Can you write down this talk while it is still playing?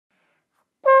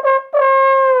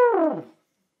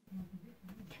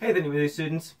Hey there, new music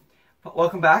students.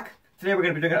 Welcome back. Today we're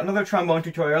going to be doing another trombone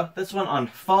tutorial, this one on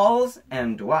falls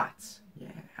and doits.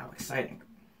 Yeah, how exciting.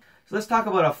 So let's talk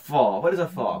about a fall. What is a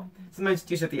fall? Sometimes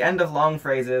it's used at the end of long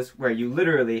phrases where you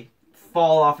literally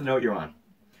fall off the note you're on.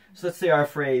 So let's say our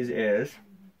phrase is...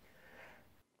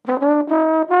 But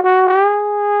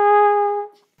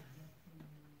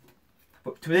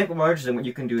to make it more interesting, what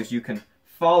you can do is you can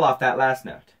fall off that last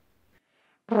note.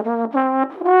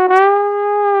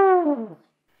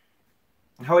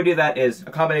 How we do that is a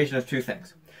combination of two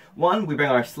things. One, we bring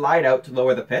our slide out to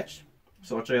lower the pitch.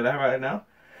 So I'll show you that right now.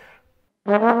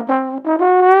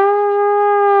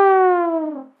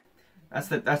 That's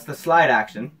the slide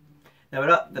action. Now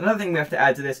another thing we have to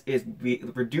add to this is we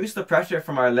reduce the pressure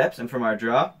from our lips and from our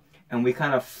jaw, and we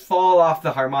kind of fall off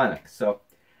the harmonic. So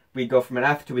we go from an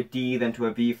F to a D, then to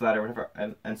a B flat or whatever,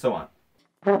 and so on.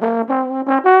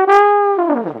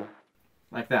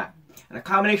 Like that. And a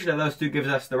combination of those two gives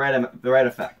us the right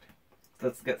effect.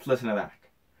 So let's listen to that.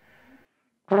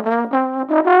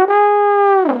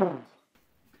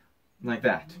 Like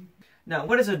that. Now,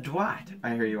 what is a doit,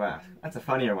 I hear you ask? That's a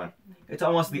funnier one. It's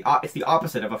almost the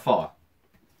opposite of a fall.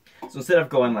 So instead of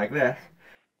going like this,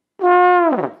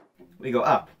 we go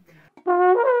up.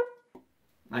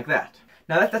 Like that.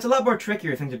 Now that's a lot more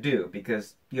trickier thing to do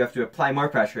because you have to apply more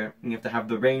pressure and you have to have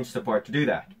the range support to do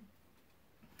that.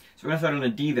 So we're going to start on a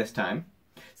D this time.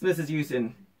 So this is used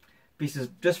in pieces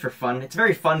just for fun. It's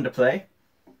very fun to play.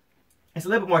 It's a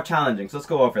little bit more challenging, so let's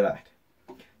go over that.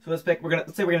 So let's say we're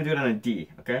gonna do it on a D,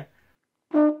 okay?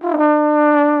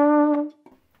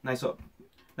 Nice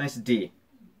D.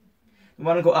 We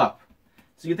want to go up.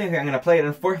 So you think I'm gonna play it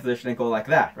in fourth position and go like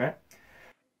that, right?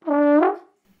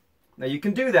 Now you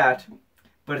can do that,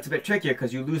 but it's a bit trickier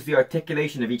because you lose the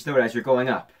articulation of each note as you're going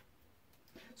up.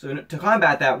 So to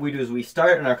combat that, what we do is we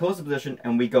start in our closest position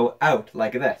and we go out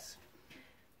like this.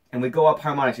 And we go up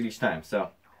harmonics each time, so.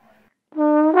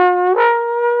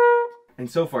 And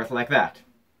so forth, like that.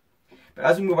 But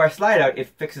as we move our slide out, it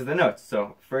fixes the notes.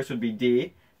 So first would be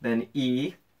D, then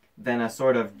E, then a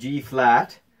sort of G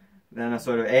flat, then a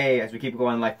sort of A, as we keep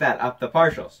going like that, up the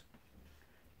partials.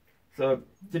 So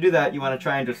to do that, you want to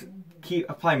try and just keep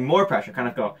applying more pressure, kind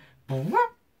of go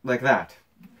like that.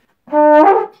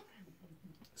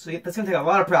 So that's going to take a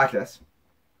lot of practice,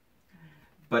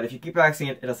 but if you keep practicing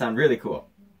it, it'll sound really cool.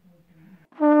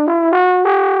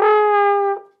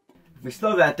 If we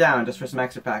slow that down just for some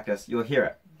extra practice, you'll hear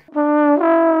it.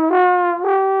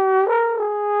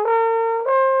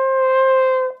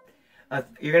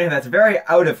 You're going to hear that's very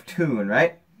out of tune,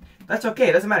 right? That's okay,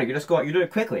 it doesn't matter, you do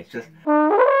it quickly. Just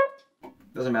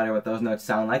doesn't matter what those notes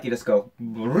sound like, you just go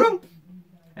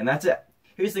and that's it.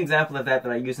 Here's an example of that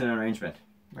I use in an arrangement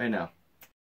right now.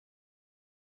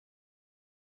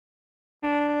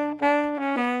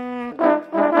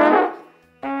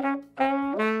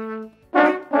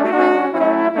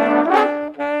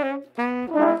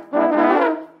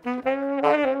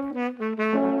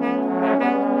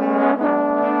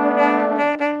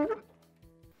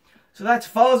 So that's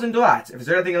falls and doits. If there's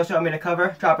anything else you want me to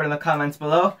cover, drop it in the comments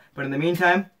below. But in the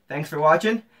meantime, thanks for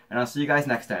watching, and I'll see you guys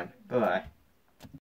next time. Bye-bye.